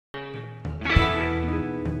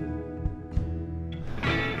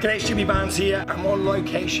G'day, Jimmy Barnes here. I'm on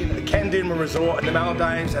location at the Canduma Resort in the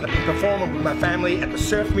Maldives, and I've been performing with my family at the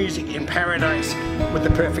Surf Music in Paradise with the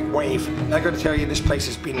Perfect Wave. And I've got to tell you, this place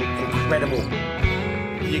has been incredible.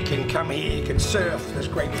 You can come here, you can surf, there's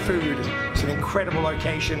great food, it's an incredible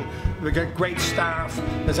location, we've got great staff,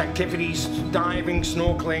 there's activities, diving,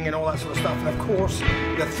 snorkeling and all that sort of stuff, and of course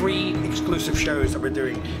the 3 exclusive shows that we're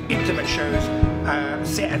doing, intimate shows,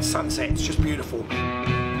 set at sunset, it's just beautiful.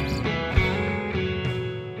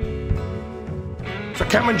 So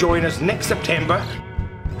come and join us next September,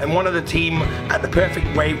 and one of the team at the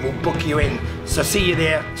Perfect Wave will book you in. So see you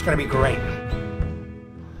there, it's going to be great.